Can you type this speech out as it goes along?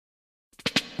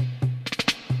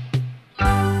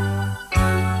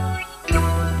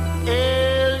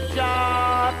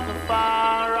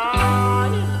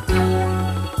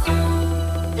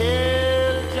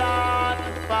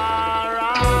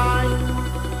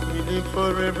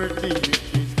for everything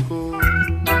which is good.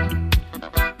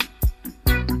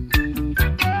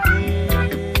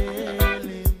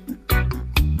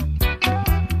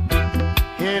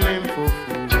 Hail him for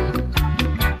food.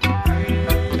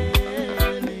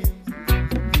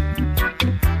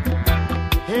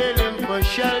 Hail him for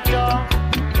shelter.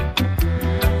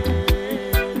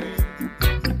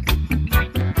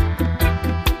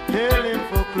 Hail him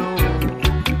for clothes.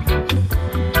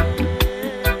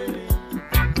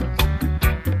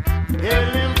 Hail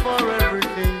him for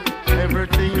everything,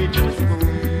 everything which is good.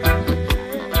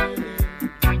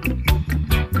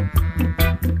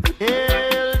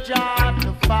 Hail Jah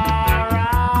Tafari.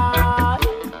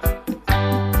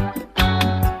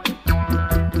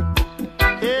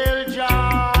 Hail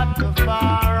Jah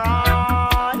Tafari.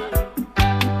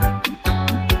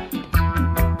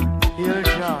 Hail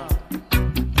Jah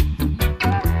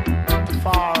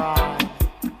Tafari.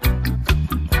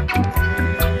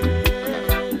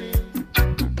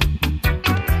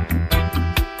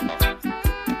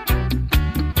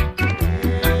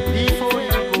 Before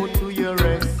you go to your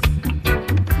rest,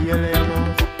 heal him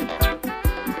up.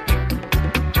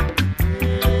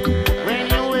 When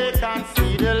you wake and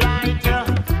see the light,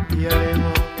 heal him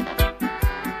up.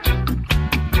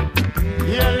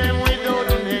 Heal him without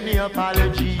any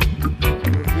apology.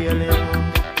 Heal him up.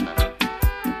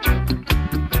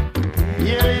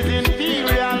 Heal his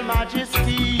imperial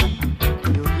majesty.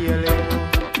 You heal him up.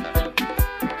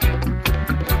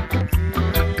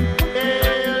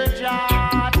 Hail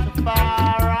Jah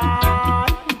Tafari.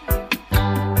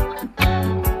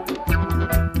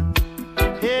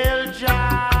 Hail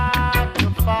Jah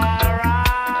Tafari.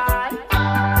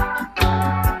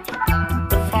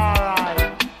 Tafari.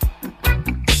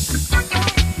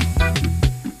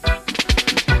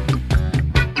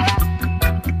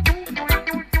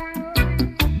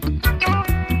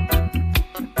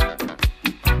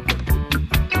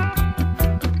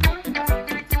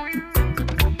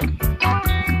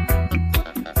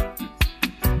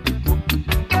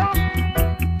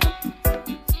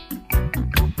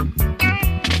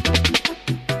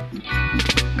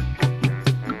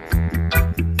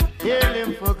 Hail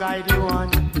him for guide you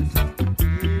on.